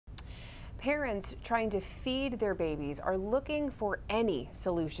Parents trying to feed their babies are looking for any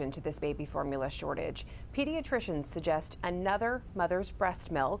solution to this baby formula shortage. Pediatricians suggest another mother's breast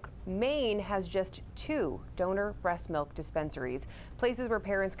milk. Maine has just 2 donor breast milk dispensaries, places where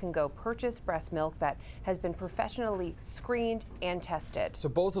parents can go purchase breast milk that has been professionally screened and tested. So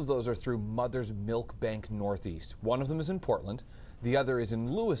both of those are through Mother's Milk Bank Northeast. One of them is in Portland, the other is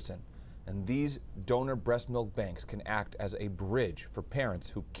in Lewiston. And these donor breast milk banks can act as a bridge for parents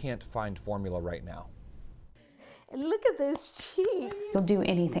who can't find formula right now. And look at those cheeks. You'll do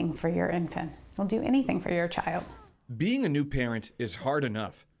anything for your infant. You'll do anything for your child. Being a new parent is hard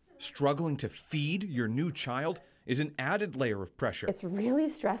enough. Struggling to feed your new child is an added layer of pressure. It's really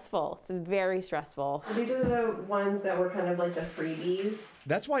stressful. It's very stressful. These are the ones that were kind of like the freebies.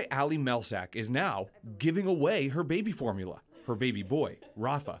 That's why Allie Melsack is now giving away her baby formula. Her baby boy,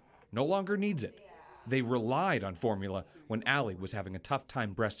 Rafa, no longer needs it. They relied on formula when Allie was having a tough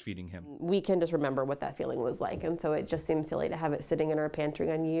time breastfeeding him. We can just remember what that feeling was like, and so it just seemed silly to have it sitting in our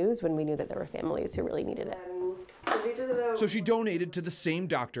pantry unused when we knew that there were families who really needed it. So she donated to the same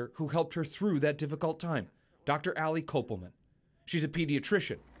doctor who helped her through that difficult time, Dr. Allie Kopelman. She's a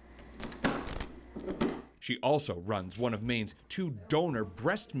pediatrician. She also runs one of Maine's 2 donor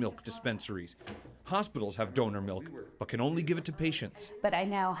breast milk dispensaries. Hospitals have donor milk, but can only give it to patients. But I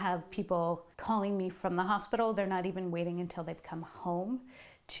now have people calling me from the hospital. They're not even waiting until they've come home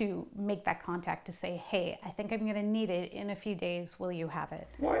to make that contact to say, hey, I think I'm gonna need it in a few days. Will you have it?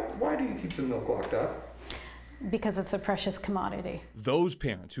 Why do you keep the milk locked up? Because it's a precious commodity. Those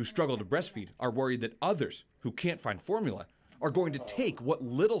parents who struggle to breastfeed are worried that others who can't find formula are going to take what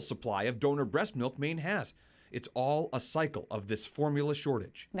little supply of donor breast milk Maine has. It's all a cycle of this formula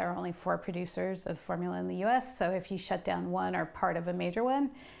shortage. There are only 4 producers of formula in the US, so if you shut down one or part of a major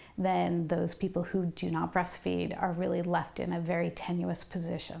one, then those people who do not breastfeed are really left in a very tenuous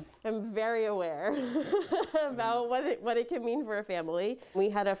position. I'm very aware about what it can mean for a family. We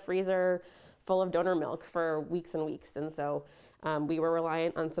had a freezer full of donor milk for weeks and weeks, and so we were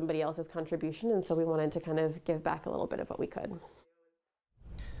reliant on somebody else's contribution, and so we wanted to kind of give back a little bit of what we could.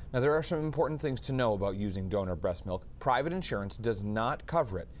 Now, there are some important things to know about using donor breast milk. Private insurance does not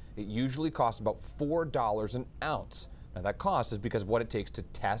cover it. It usually costs about $4 an ounce. Now, that cost is because of what it takes to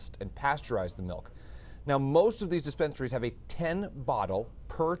test and pasteurize the milk. Now, most of these dispensaries have a 10 bottle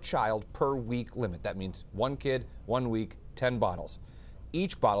per child per week limit. That means 1 kid, 1 week, 10 bottles.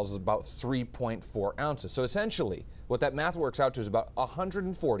 Each bottle is about 3.4 ounces. So essentially, what that math works out to is about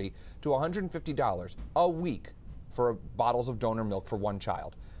 $140 to $150 a week for bottles of donor milk for 1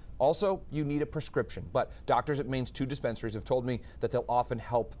 child. Also, you need a prescription, but doctors at Maine's 2 dispensaries have told me that they'll often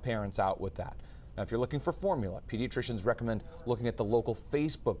help parents out with that. Now, if you're looking for formula, pediatricians recommend looking at the local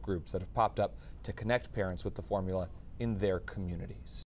Facebook groups that have popped up to connect parents with the formula in their communities.